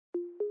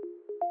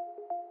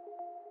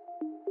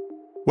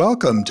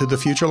Welcome to the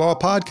Future Law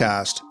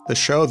Podcast, the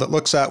show that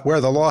looks at where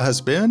the law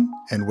has been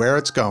and where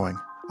it's going.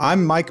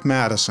 I'm Mike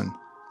Madison.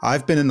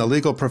 I've been in the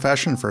legal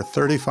profession for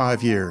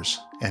 35 years,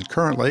 and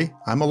currently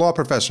I'm a law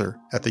professor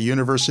at the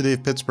University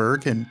of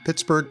Pittsburgh in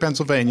Pittsburgh,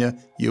 Pennsylvania,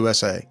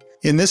 USA.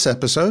 In this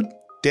episode,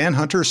 Dan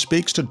Hunter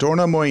speaks to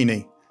Dorna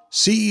Moini,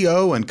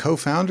 CEO and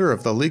co-founder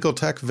of the legal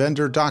tech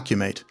vendor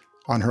Documate,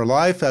 on her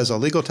life as a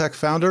legal tech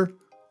founder,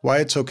 why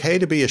it's okay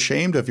to be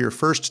ashamed of your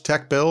first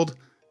tech build,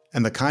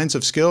 and the kinds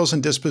of skills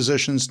and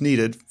dispositions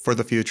needed for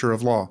the future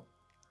of law.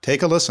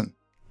 Take a listen.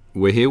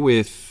 We're here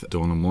with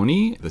Dorna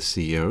Moini, the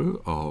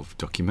CEO of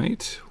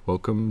Documate.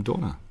 Welcome,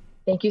 Dorna.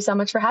 Thank you so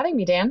much for having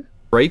me, Dan.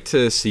 Great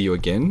to see you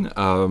again.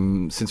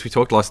 Since we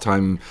talked last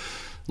time,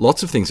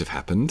 lots of things have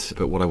happened,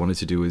 but what I wanted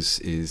to do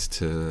is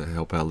to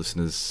help our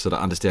listeners sort of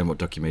understand what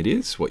Documate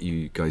is, what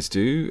you guys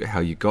do, how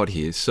you got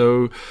here.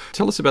 So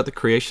tell us about the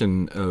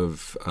creation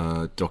of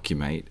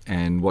Documate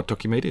and what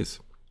Documate is.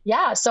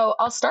 Yeah, so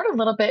I'll start a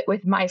little bit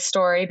with my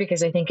story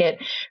because I think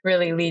it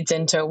really leads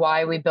into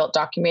why we built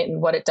Documate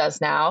and what it does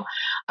now.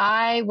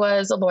 I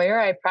was a lawyer.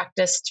 I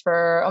practiced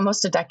for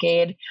almost a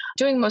decade,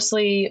 doing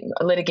mostly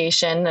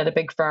litigation at a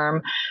big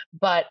firm,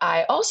 but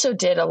I also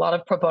did a lot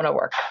of pro bono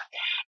work.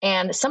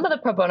 And some of the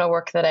pro bono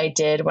work that I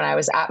did when I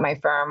was at my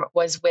firm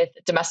was with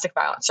domestic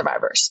violence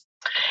survivors.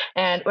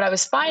 And what I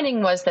was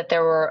finding was that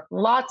there were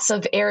lots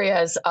of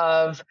areas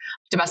of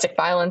domestic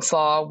violence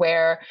law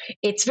where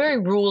it's very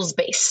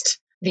rules-based.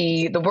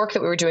 The work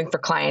that we were doing for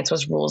clients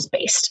was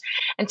rules-based.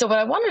 And so what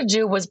I wanted to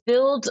do was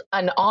build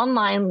an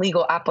online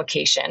legal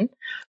application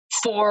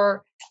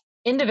for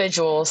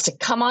individuals to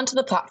come onto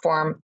the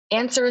platform,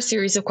 answer a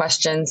series of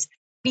questions,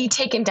 be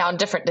taken down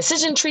different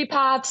decision tree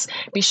paths,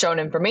 be shown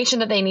information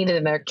that they needed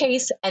in their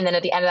case, and then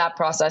at the end of that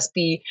process,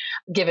 be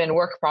given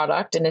work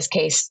product, in this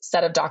case,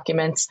 set of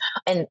documents,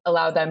 and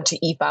allow them to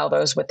e-file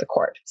those with the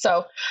court.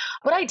 So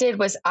what I did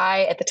was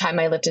at the time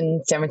I lived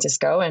in San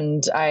Francisco,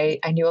 and I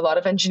knew a lot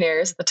of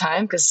engineers at the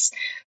time because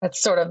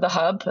that's sort of the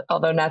hub,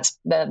 although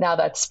now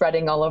that's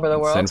spreading all over the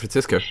world. San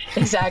Francisco.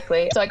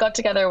 Exactly. So I got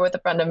together with a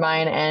friend of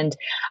mine, and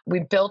we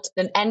built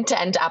an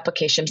end-to-end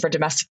application for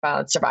domestic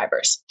violence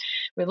survivors.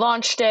 We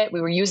launched it. We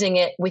were using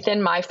it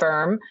within my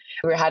firm.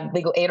 We had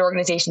legal aid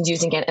organizations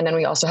using it, and then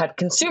we also had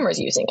consumers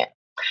using it.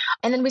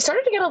 And then we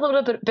started to get a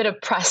little bit of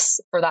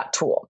press for that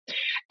tool.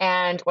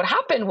 And what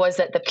happened was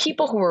that the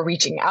people who were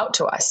reaching out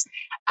to us,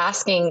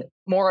 asking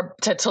more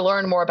to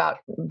learn more about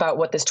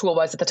what this tool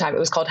was at the time, it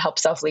was called Help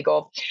Self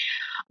Legal.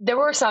 There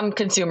were some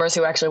consumers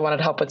who actually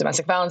wanted help with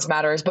domestic violence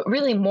matters, but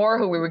really more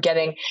who we were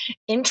getting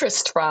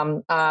interest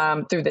from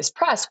through this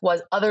press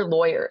was other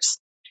lawyers.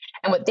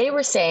 And what they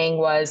were saying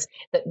was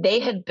that they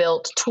had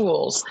built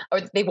tools,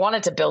 or they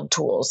wanted to build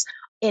tools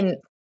in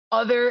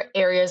other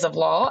areas of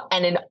law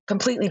and in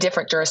completely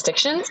different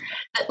jurisdictions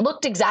that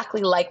looked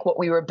exactly like what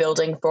we were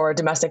building for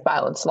domestic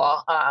violence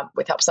law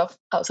with Help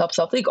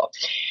Self Legal.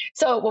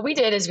 So what we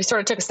did is we sort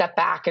of took a step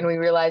back and we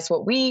realized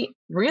what we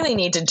really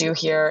need to do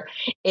here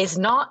is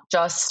not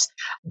just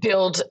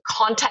build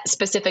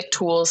content-specific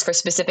tools for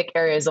specific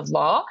areas of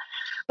law,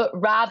 but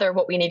rather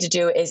what we need to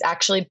do is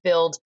actually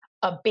build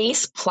a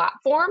base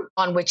platform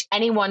on which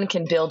anyone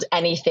can build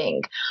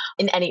anything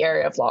in any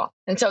area of law.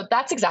 And so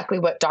that's exactly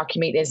what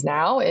Documate is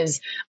now,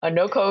 is a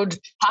no-code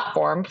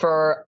platform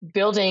for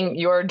building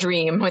your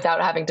dream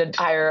without having to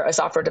hire a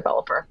software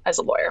developer as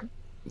a lawyer.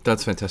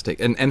 That's fantastic.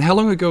 And how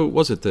long ago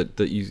was it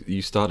that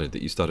you started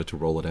to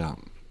roll it out?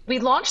 We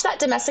launched that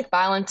domestic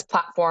violence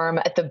platform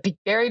at the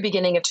very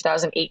beginning of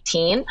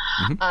 2018,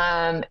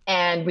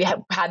 and we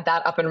had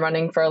that up and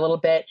running for a little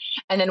bit.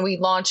 And then we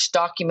launched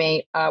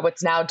Documate,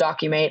 what's now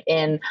Documate,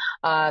 in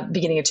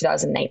beginning of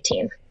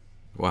 2019.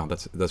 Wow,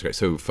 that's great.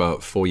 So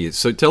for 4 years.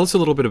 So tell us a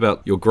little bit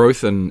about your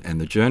growth and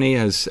the journey,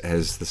 as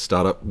the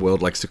startup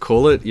world likes to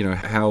call it. You know,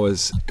 how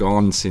has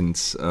gone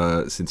since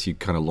you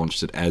kind of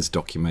launched it as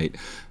Documate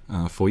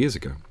 4 years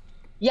ago?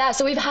 Yeah,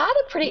 so we've had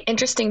a pretty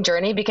interesting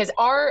journey because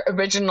our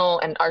original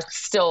and our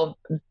still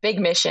big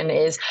mission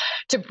is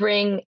to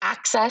bring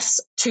access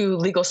to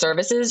legal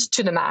services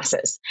to the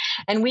masses.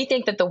 And we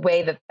think that the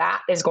way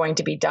that is going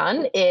to be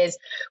done is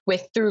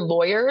through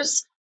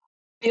lawyers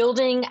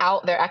building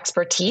out their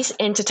expertise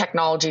into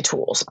technology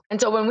tools. And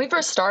so when we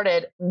first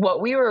started,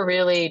 what we were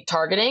really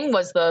targeting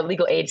was the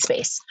legal aid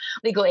space,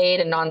 legal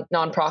aid and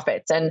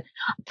nonprofits, and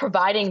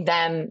providing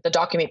them the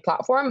Documate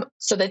platform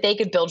so that they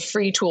could build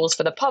free tools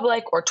for the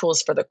public or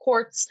tools for the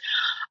courts.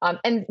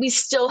 And we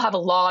still have a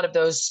lot of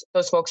those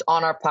folks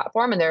on our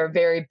platform, and they're a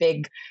very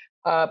big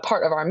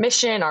part of our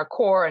mission, our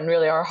core, and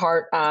really our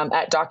heart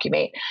at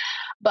Documate.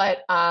 But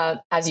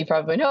as you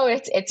probably know,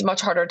 it's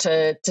much harder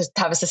to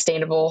have a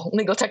sustainable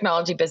legal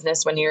technology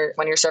business when you're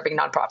serving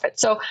nonprofits.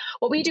 So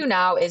what we do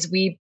now is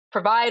we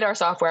provide our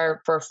software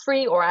for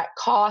free or at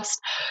cost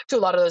to a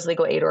lot of those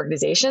legal aid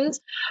organizations,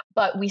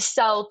 but we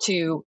sell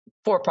to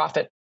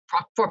for-profit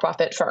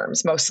for-profit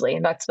firms mostly.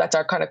 And that's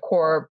our kind of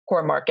core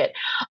market.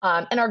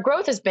 And our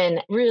growth has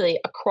been really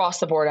across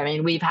the board. I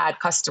mean, we've had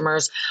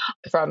customers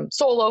from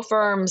solo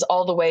firms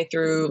all the way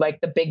through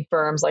like the big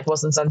firms like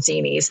Wilson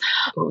Sonsini's,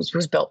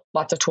 who's built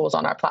lots of tools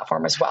on our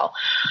platform as well.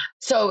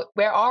 So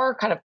where our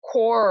kind of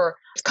core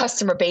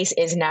customer base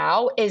is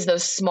now is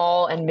those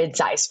small and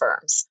mid-sized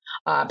firms,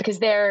 because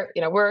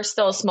we're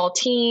still a small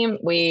team.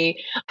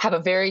 We have a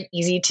very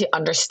easy to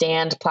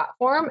understand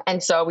platform.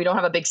 And so we don't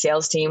have a big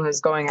sales team who's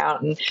going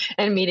out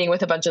and meeting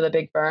with a bunch of the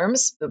big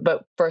firms.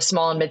 But for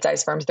small and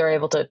mid-sized firms, they're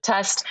able to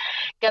test,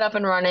 get up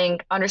and running,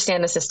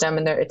 understand the system,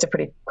 and it's a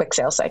pretty quick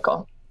sales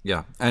cycle.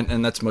 Yeah.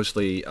 And that's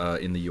mostly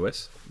in the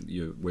US,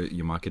 where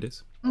your market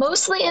is?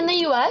 Mostly in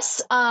the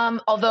US,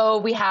 although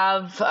we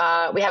have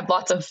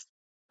lots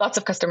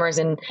of customers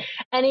in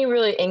any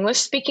really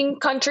English-speaking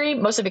country,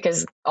 mostly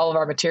because all of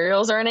our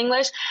materials are in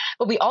English.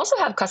 But we also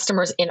have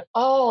customers in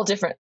all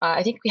different.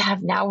 I think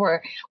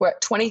we're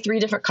at 23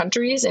 different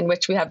countries in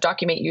which we have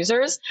Documate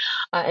users,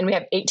 and we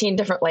have 18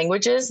 different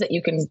languages that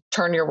you can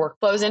turn your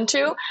workflows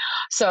into.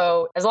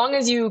 So as long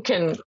as you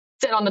can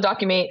sit on the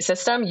Documate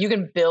system, you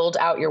can build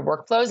out your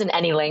workflows in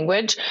any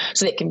language.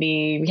 So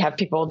we have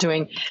people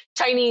doing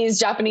Chinese,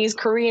 Japanese,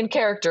 Korean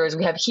characters.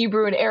 We have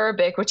Hebrew and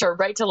Arabic, which are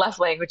right to left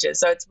languages.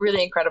 So it's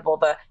really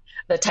incredible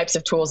the types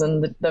of tools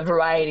and the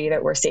variety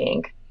that we're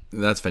seeing.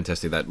 That's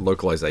fantastic. That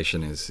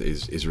localization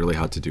is really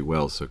hard to do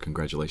well. So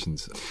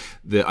congratulations.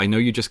 I know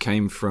you just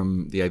came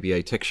from the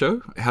ABA Tech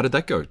Show. How did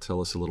that go? Tell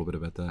us a little bit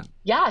about that.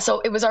 Yeah, so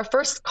it was our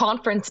first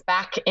conference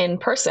back in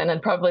person,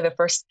 and probably the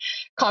first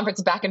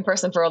conference back in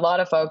person for a lot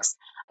of folks.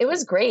 It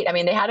was great. I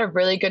mean, they had a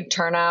really good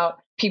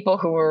turnout. People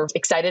who were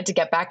excited to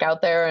get back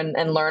out there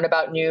and learn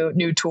about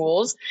new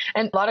tools,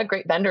 and a lot of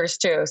great vendors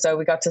too. So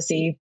we got to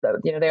see,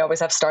 they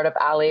always have Startup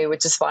Alley,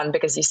 which is fun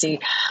because you see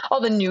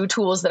all the new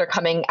tools that are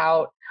coming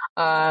out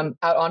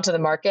onto the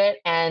market.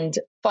 And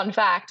fun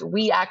fact,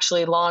 we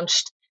actually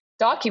launched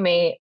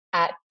Documate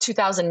at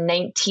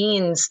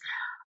 2019's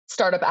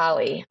Startup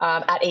Alley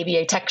at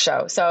ABA Tech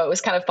Show. So it was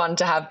kind of fun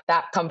to have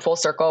that come full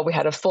circle. We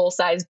had a full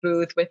size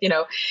booth with,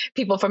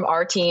 people from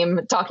our team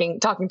talking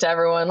to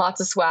everyone,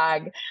 lots of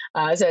swag.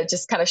 So it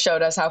just kind of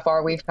showed us how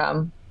far we've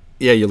come.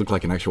 Yeah, you look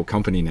like an actual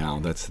company now.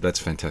 That's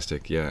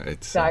fantastic. Yeah,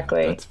 it's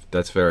exactly.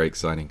 That's very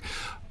exciting.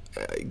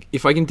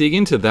 If I can dig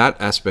into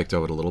that aspect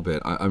of it a little bit,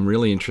 I'm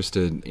really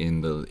interested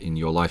in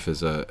your life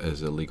as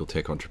a legal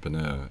tech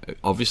entrepreneur.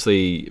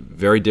 Obviously,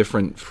 very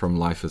different from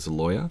life as a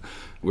lawyer.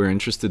 We're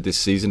interested this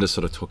season to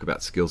sort of talk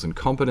about skills and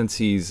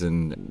competencies,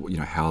 and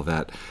how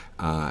that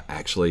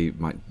actually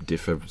might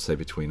differ, say,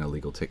 between a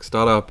legal tech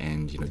startup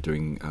and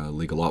doing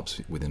legal ops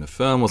within a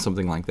firm or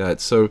something like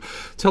that. So,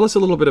 tell us a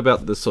little bit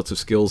about the sorts of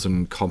skills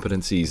and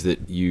competencies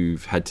that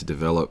you've had to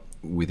develop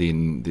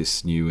within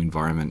this new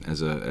environment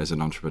as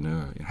an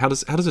entrepreneur. How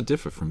does it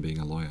differ from being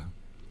a lawyer?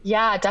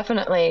 Yeah,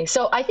 definitely.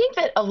 So I think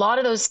that a lot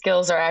of those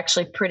skills are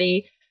actually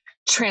pretty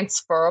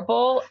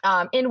transferable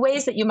in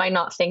ways that you might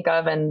not think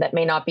of and that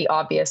may not be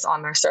obvious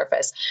on their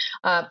surface.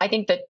 I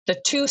think that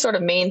the two sort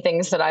of main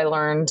things that I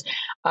learned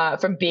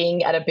from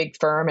being at a big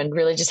firm and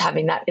really just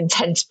having that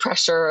intense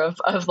pressure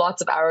of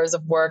lots of hours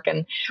of work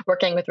and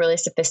working with really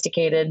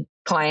sophisticated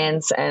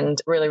clients and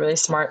really, really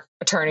smart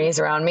attorneys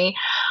around me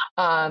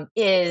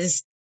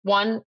is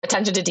one,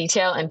 attention to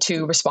detail, and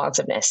two,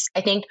 responsiveness.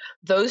 I think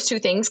those two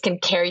things can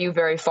carry you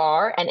very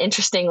far. And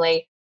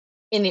interestingly,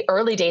 in the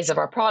early days of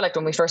our product,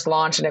 when we first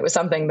launched, and it was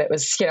something that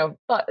was, kind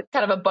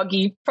of a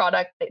buggy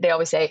product, they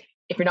always say,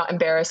 if you're not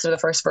embarrassed of the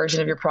first version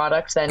of your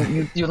product,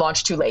 then you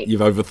launched too late.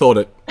 You've overthought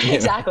it. Yeah.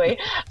 Exactly.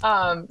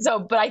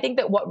 But I think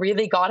that what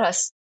really got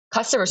us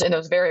customers in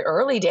those very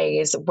early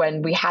days,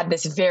 when we had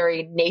this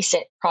very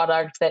nascent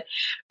product that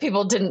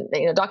people didn't,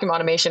 document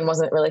automation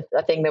wasn't really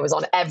a thing that was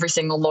on every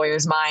single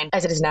lawyer's mind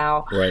as it is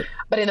now. Right.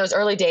 But in those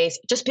early days,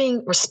 just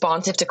being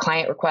responsive to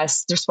client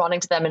requests, responding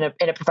to them in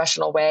a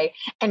professional way,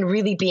 and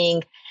really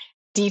being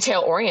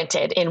detail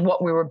oriented in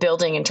what we were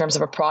building in terms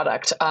of a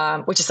product,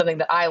 which is something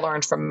that I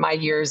learned from my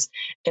years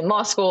in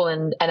law school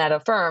and at a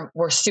firm,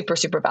 were super,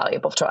 super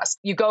valuable to us.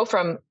 You go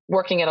from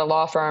working at a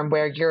law firm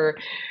where you're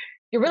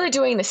really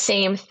doing the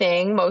same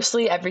thing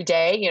mostly every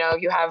day.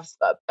 You have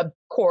a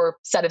core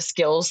set of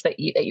skills that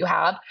you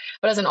have,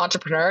 but as an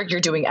entrepreneur, you're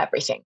doing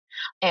everything.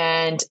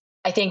 And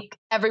I think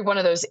every one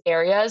of those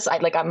areas,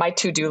 on my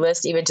to-do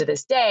list, even to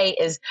this day,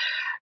 is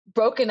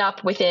broken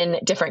up within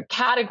different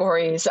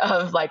categories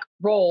of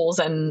roles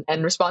and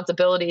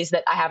responsibilities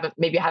that I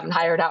haven't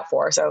hired out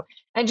for. So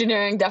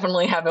engineering,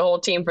 definitely have a whole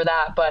team for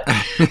that.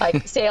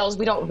 But sales,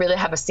 we don't really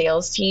have a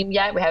sales team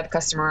yet. We have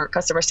customer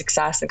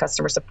success and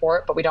customer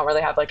support, but we don't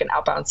really have an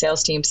outbound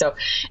sales team. So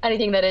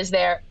anything that is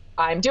there,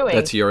 I'm doing.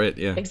 That's it.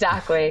 Yeah.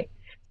 Exactly.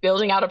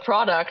 Building out a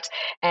product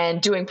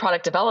and doing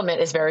product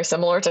development is very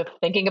similar to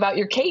thinking about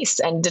your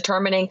case and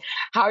determining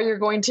how you're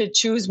going to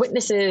choose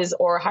witnesses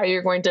or how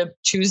you're going to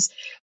choose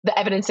the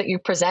evidence that you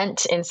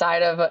present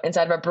inside of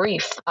a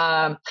brief.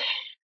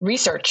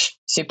 Research,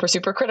 super,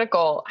 super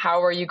critical.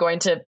 How are you going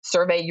to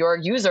survey your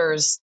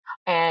users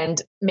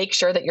and make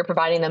sure that you're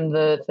providing them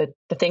the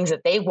things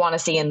that they want to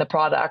see in the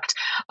product?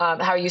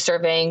 How are you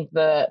surveying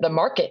the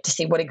market to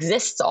see what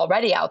exists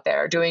already out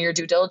there, doing your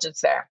due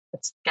diligence there?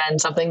 It's, again,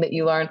 something that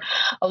you learn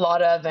a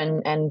lot of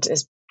and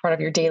is part of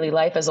your daily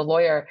life as a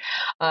lawyer.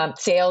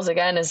 Sales,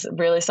 again, is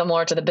really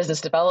similar to the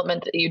business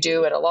development that you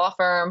do at a law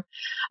firm.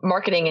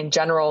 Marketing in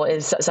general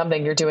is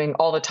something you're doing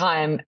all the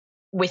time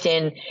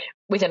within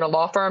a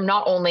law firm,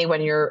 not only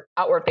when you're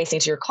outward facing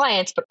to your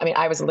clients, but I mean,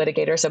 I was a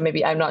litigator, so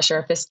maybe I'm not sure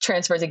if this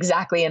transfers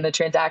exactly in the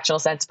transactional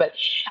sense, but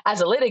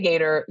as a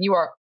litigator,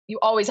 you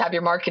always have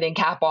your marketing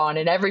cap on,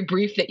 and every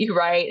brief that you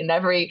write and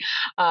every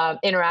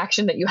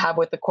interaction that you have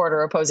with the court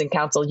or opposing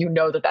counsel, you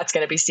know that that's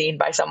going to be seen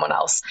by someone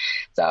else.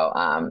 So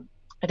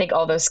I think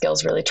all those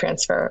skills really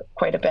transfer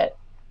quite a bit.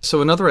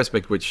 So another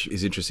aspect which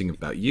is interesting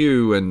about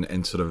you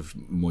and sort of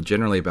more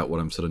generally about what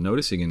I'm sort of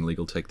noticing in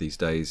legal tech these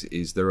days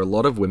is there are a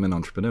lot of women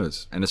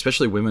entrepreneurs, and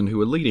especially women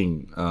who are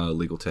leading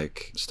legal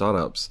tech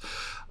startups.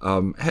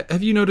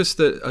 Have you noticed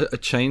a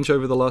change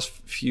over the last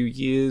few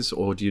years,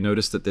 or do you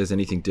notice that there's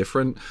anything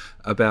different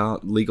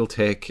about legal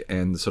tech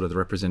and sort of the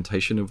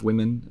representation of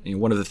women? You know,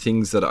 one of the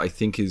things that I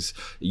think it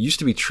used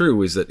to be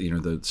true is that, you know,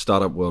 the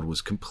startup world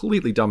was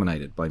completely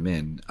dominated by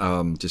men.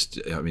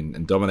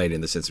 And dominated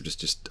in the sense of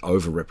just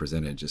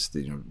overrepresented. Just,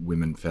 you know,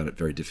 women found it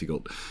very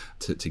difficult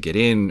to get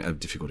in, a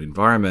difficult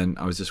environment.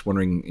 I was just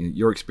wondering,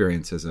 your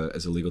experience as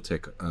a legal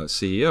tech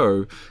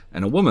CEO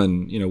and a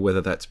woman, you know, whether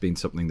that's been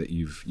something that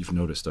you've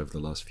noticed over the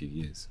last few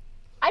years.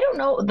 I don't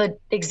know the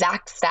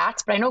exact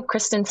stats, but I know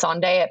Kristen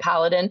Sonde at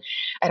Paladin.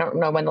 I don't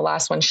know when the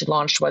last one she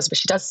launched was, but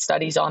she does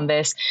studies on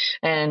this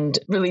and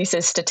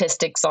releases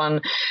statistics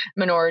on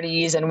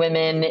minorities and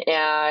women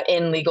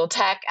in legal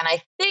tech. And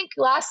I think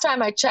last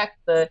time I checked,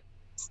 the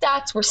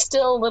stats were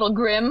still a little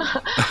grim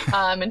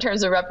in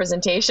terms of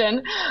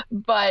representation.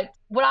 But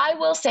what I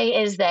will say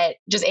is that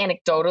just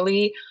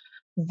anecdotally,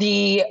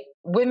 the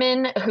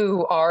women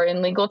who are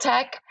in legal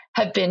tech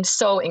have been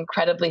so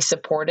incredibly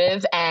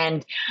supportive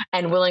and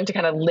willing to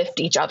kind of lift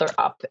each other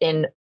up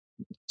in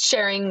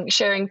sharing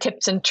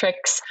tips and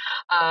tricks,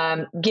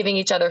 giving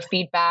each other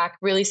feedback,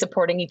 really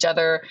supporting each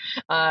other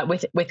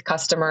with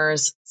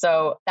customers.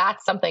 So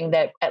that's something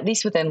that, at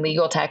least within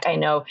legal tech, I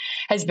know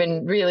has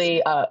been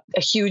really a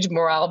huge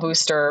morale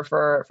booster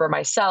for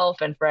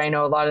myself and for, I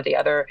know, a lot of the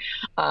other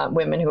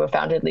women who have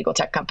founded legal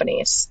tech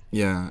companies.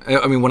 Yeah.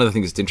 I mean, one of the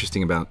things that's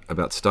interesting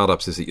about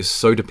startups is that you're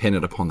so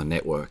dependent upon the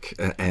network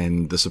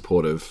and the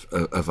support of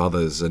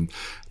others. And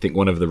I think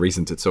one of the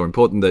reasons it's so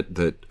important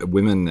that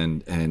women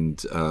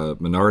and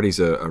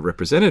minorities are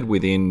represented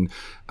within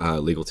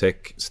legal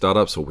tech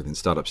startups or within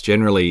startups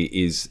generally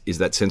is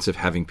that sense of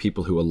having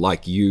people who are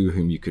like you,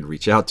 whom you could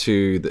reach out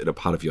to, that are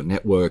part of your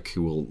network,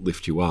 who will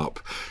lift you up.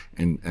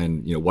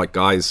 And you know, white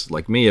guys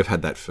like me have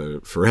had that for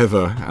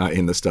forever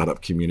in the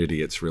startup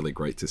community. It's really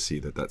great to see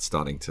that that's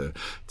starting to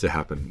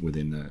happen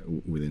within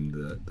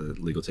the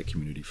legal tech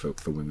community for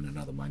women and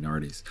other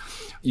minorities.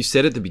 You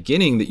said at the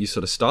beginning that you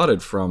sort of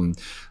started from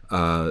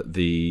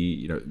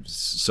the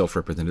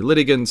self-represented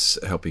litigants,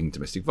 helping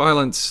domestic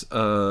violence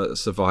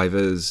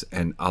survivors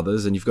and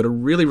others, and you've got a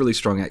really, really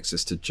strong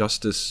access to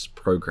justice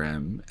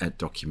program at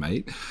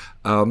Documate.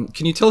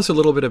 Can you tell us a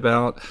little bit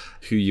about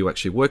who you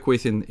actually work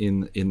with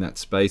in that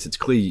space? It's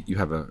clear you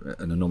have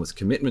an enormous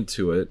commitment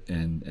to it,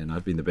 and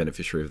I've been the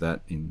beneficiary of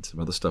that in some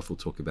other stuff we'll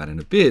talk about in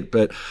a bit.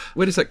 But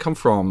where does that come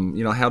from?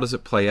 You know, how does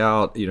it play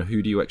out? You know,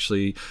 who do you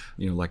actually,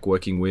 you know, like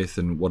working with,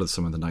 and what are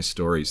some of the nice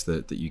stories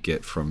that you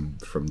get from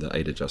the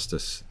Ada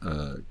Justice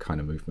kind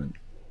of movement?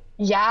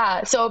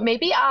 Yeah, so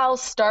maybe I'll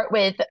start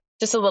with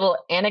just a little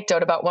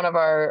anecdote about one of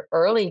our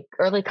early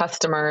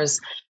customers,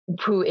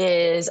 who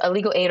is a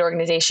legal aid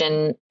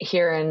organization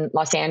here in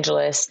Los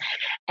Angeles.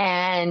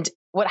 And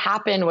what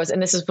happened was,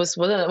 and this was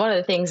one of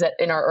the things that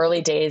in our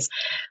early days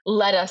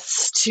led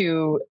us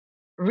to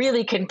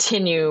really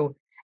continue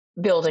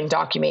building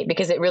Documate,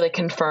 because it really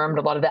confirmed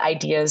a lot of the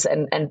ideas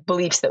and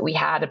beliefs that we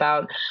had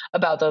about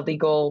the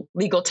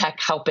legal tech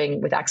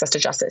helping with access to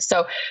justice.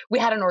 So we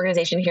had an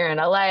organization here in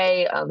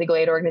LA, a legal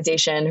aid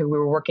organization who we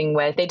were working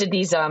with. They did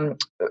these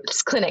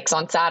clinics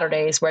on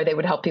Saturdays where they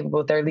would help people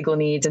with their legal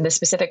needs. And this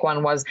specific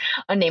one was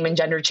a name and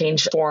gender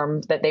change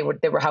form that they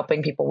were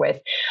helping people with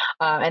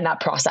in that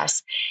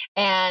process.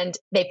 And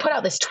they put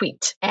out this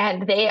tweet,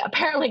 and they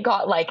apparently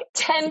got like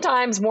 10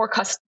 times more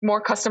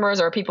customers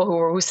or people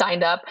who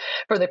signed up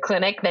for the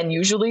clinic than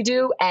usually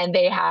do, and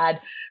they had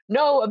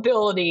no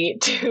ability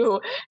to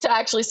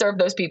actually serve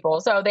those people.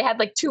 So they had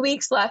like 2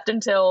 weeks left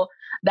until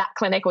that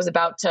clinic was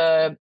about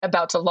to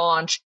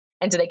launch,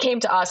 and so they came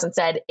to us and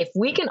said, if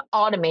we can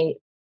automate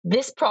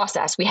this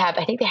process,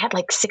 I think they had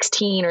like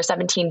 16 or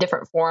 17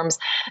 different forms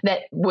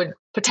that would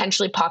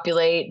potentially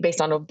populate based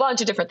on a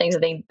bunch of different things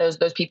that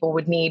those people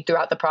would need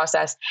throughout the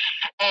process.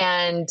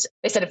 And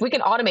they said, if we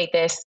can automate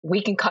this, we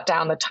can cut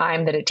down the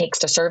time that it takes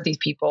to serve these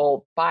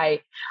people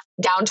by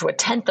down to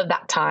 1/10 of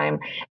that time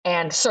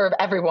and serve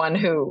everyone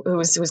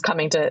who's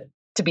coming to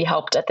be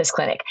helped at this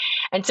clinic.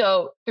 And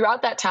so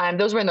throughout that time,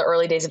 those were in the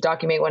early days of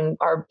Documate when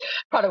our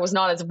product was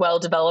not as well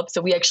developed.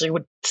 So we actually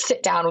would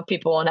sit down with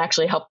people and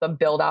actually help them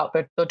build out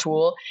the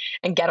tool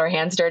and get our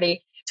hands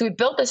dirty. So we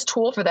built this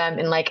tool for them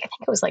in I think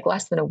it was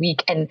less than a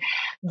week, and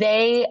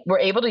they were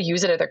able to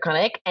use it at their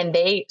clinic, and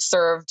they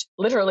served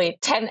literally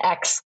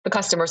 10x the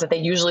customers that they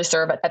usually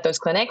serve at those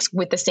clinics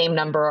with the same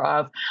number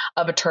of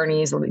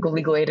attorneys,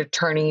 legal aid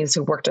attorneys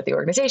who worked at the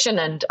organization,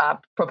 and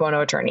pro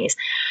bono attorneys.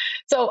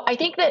 So I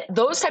think that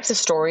those types of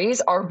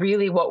stories are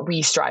really what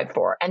we strive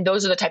for. And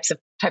those are the types of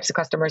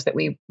customers that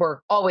we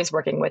were always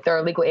working with. There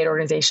are legal aid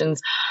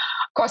organizations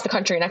across the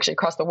country and actually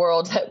across the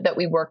world that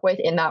we work with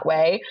in that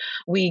way.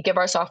 We give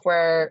our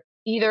software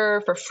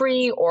either for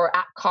free or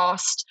at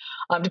cost,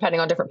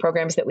 depending on different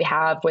programs that we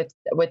have with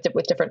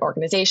different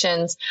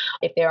organizations,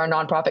 if they are a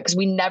nonprofit, because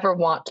we never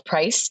want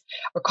price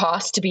or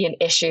cost to be an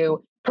issue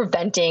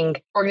preventing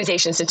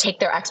organizations to take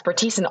their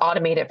expertise and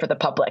automate it for the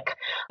public.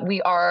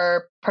 We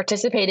are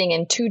participating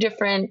in 2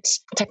 different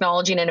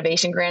technology and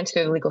innovation grants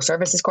through the Legal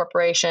Services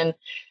Corporation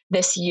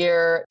this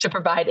year to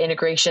provide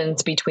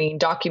integrations between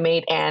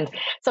Documate and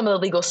some of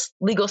the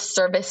legal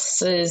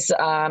services,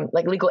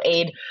 like legal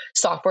aid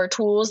software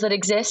tools that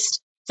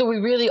exist. So we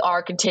really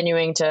are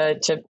continuing to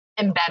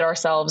embed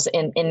ourselves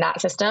in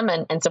that system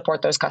and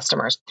support those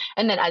customers.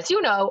 And then, as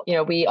you know,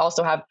 we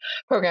also have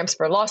programs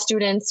for law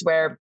students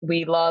where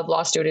we love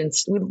law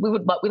students. We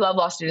love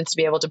law students to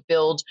be able to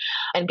build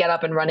and get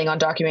up and running on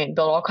Documate and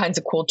build all kinds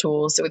of cool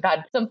tools. So we've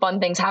had some fun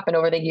things happen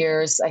over the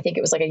years. I think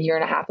it was a year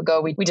and a half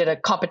ago. We did a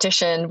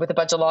competition with a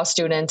bunch of law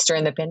students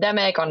during the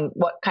pandemic on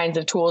what kinds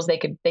of tools they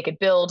could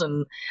build.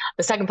 And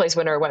the second place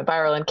winner went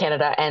viral in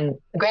Canada, and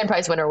the grand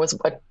prize winner was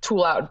a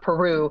tool out in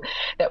Peru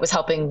that was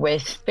helping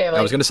with family.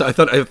 I was going to say, I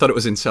thought it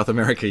was in South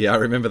America. Yeah, I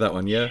remember that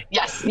one. Yeah.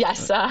 Yes.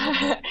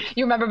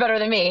 You remember better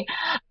than me.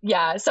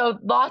 Yeah. So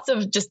lots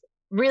of just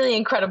really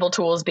incredible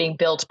tools being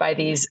built by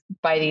these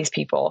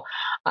people,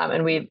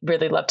 and we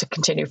really love to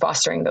continue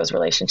fostering those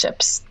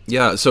relationships.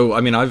 Yeah. So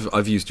I mean,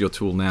 I've used your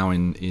tool now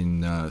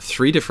in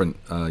 3 different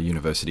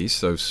universities.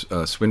 So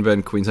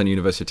Swinburne, Queensland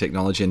University of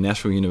Technology, and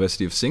National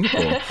University of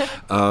Singapore.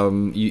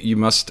 You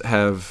must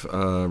have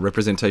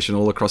representation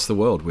all across the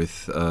world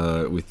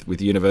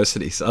with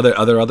universities. Are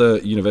there other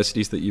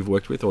universities that you've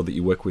worked with or that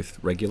you work with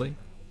regularly?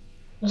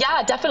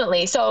 Yeah,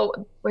 definitely. So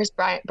where's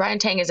Brian? Brian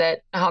Tang is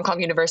at Hong Kong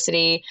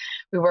University.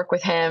 We work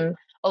with him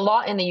a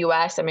lot in the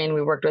US. I mean,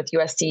 we worked with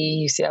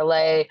USC,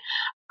 UCLA,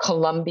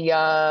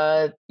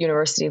 Columbia,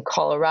 University of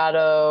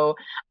Colorado,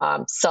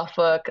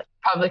 Suffolk.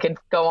 Probably could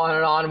go on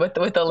and on with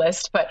the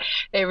list, but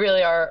they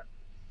really are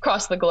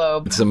across the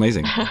globe. It's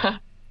amazing.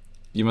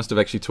 You must have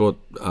actually taught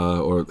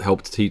or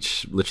helped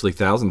teach literally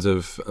thousands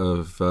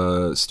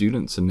of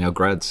students and now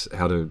grads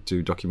how to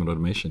do document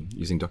automation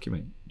using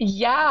Documate.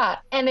 Yeah,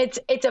 and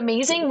it's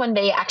amazing when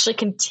they actually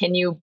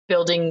continue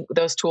building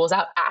those tools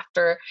out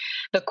after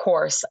the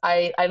course.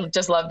 I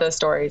just love those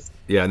stories.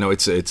 Yeah, no,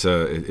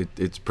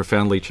 it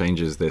profoundly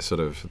changes their sort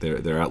of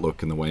their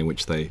outlook and the way in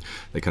which they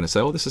kind of say,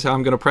 oh, this is how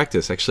I'm going to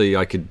practice. Actually,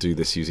 I could do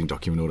this using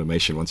document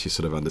automation. Once you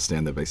sort of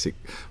understand the basic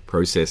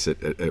process,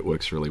 it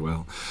works really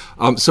well.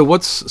 So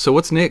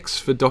what's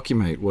next for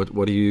Documate?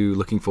 What are you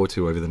looking forward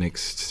to over the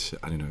next,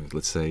 I don't know,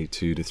 let's say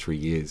 2 to 3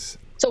 years?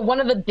 So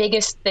one of the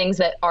biggest things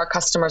that our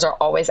customers are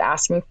always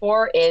asking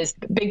for is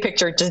big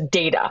picture, just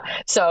data.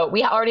 So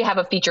we already have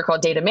a feature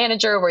called Data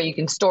Manager where you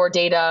can store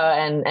data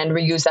and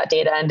reuse that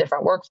data in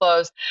different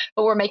workflows,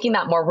 but we're making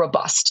that more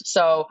robust.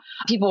 So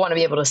people want to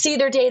be able to see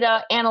their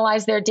data,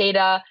 analyze their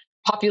data,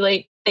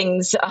 populate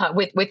things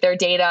with their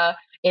data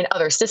in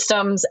other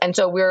systems. And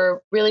so we're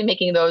really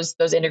making those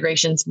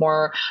integrations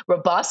more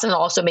robust and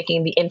also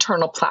making the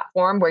internal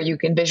platform where you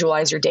can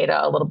visualize your data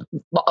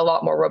a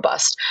lot more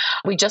robust.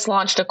 We just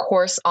launched a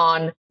course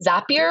on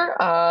Zapier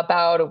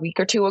about a week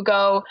or 2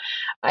 ago.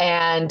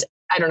 And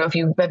I don't know if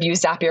you have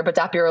used Zapier, but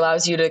Zapier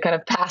allows you to kind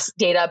of pass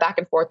data back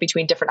and forth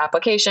between different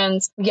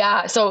applications.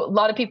 Yeah, so a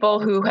lot of people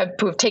who have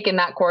taken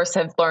that course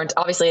have learned,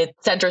 obviously it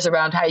centers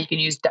around how you can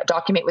use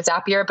Documate with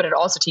Zapier, but it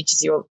also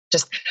teaches you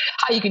just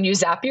how you can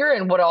use Zapier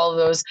and what all of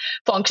those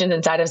functions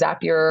inside of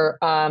Zapier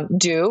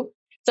do.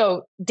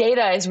 So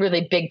data is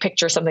really big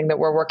picture, something that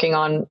we're working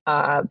on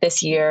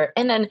this year.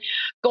 And then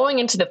going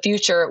into the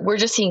future, we're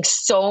just seeing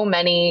so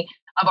many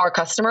of our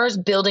customers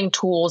building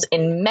tools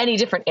in many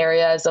different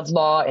areas of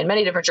law in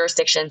many different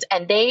jurisdictions,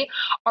 and they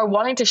are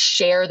wanting to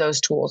share those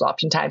tools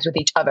oftentimes with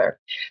each other.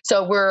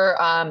 So we're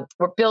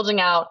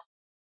building out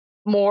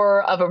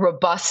more of a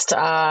robust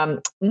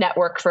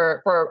network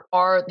for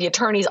the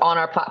attorneys on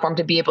our platform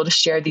to be able to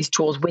share these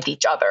tools with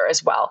each other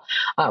as well,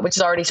 which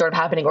is already sort of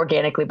happening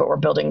organically, but we're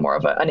building more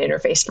of an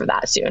interface for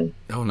that soon.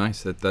 Oh,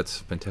 nice. That's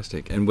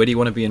fantastic. And where do you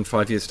want to be in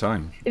 5 years'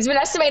 time? It's been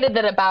estimated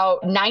that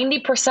about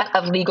 90%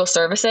 of legal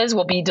services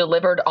will be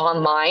delivered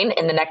online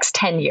in the next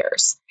 10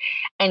 years.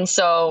 And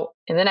so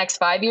in the next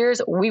 5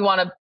 years, we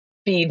want to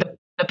be the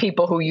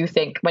people who you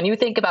think, when you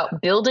think about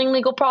building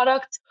legal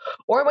products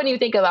or when you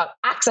think about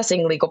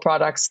accessing legal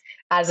products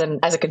as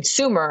a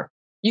consumer,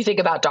 you think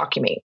about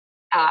Documate.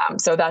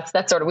 So that's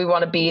sort of, we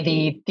want to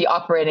be the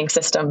operating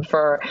system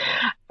for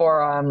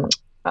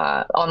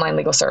online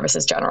legal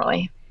services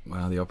generally.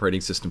 Wow, the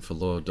operating system for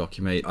law,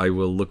 Documate. I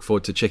will look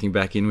forward to checking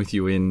back in with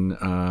you in,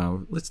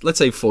 let's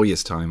say 4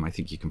 years' time. I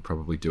think you can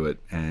probably do it,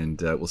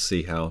 and we'll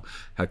see how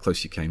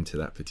close you came to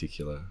that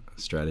particular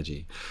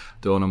strategy.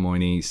 Dawn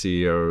Amoini,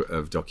 CEO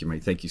of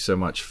Documate, thank you so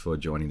much for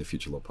joining the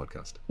Future Law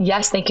Podcast.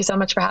 Yes, thank you so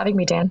much for having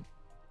me, Dan.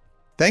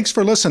 Thanks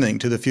for listening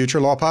to the Future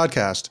Law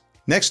Podcast.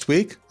 Next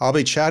week, I'll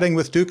be chatting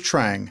with Duc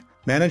Trang,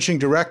 Managing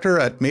Director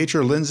at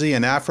Major Lindsay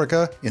in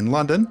Africa in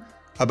London,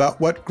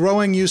 about what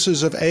growing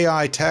uses of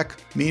AI tech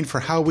mean for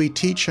how we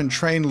teach and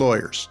train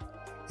lawyers.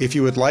 If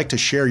you would like to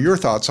share your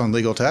thoughts on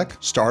legal tech,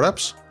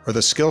 startups, or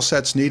the skill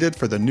sets needed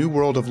for the new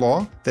world of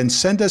law, then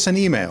send us an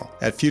email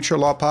at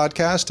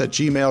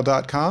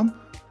futurelawpodcast@gmail.com,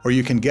 or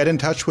you can get in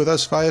touch with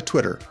us via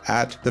Twitter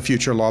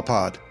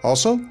 @TheFutureLawPod.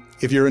 Also,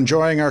 if you're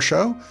enjoying our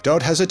show,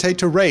 don't hesitate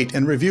to rate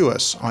and review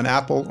us on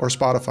Apple or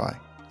Spotify.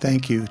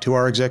 Thank you to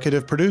our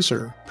executive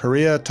producer,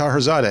 Priya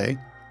Taherzadeh,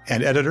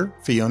 and editor,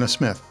 Fiona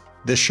Smith.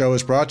 This show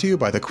is brought to you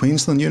by the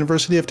Queensland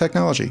University of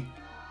Technology.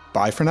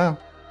 Bye for now.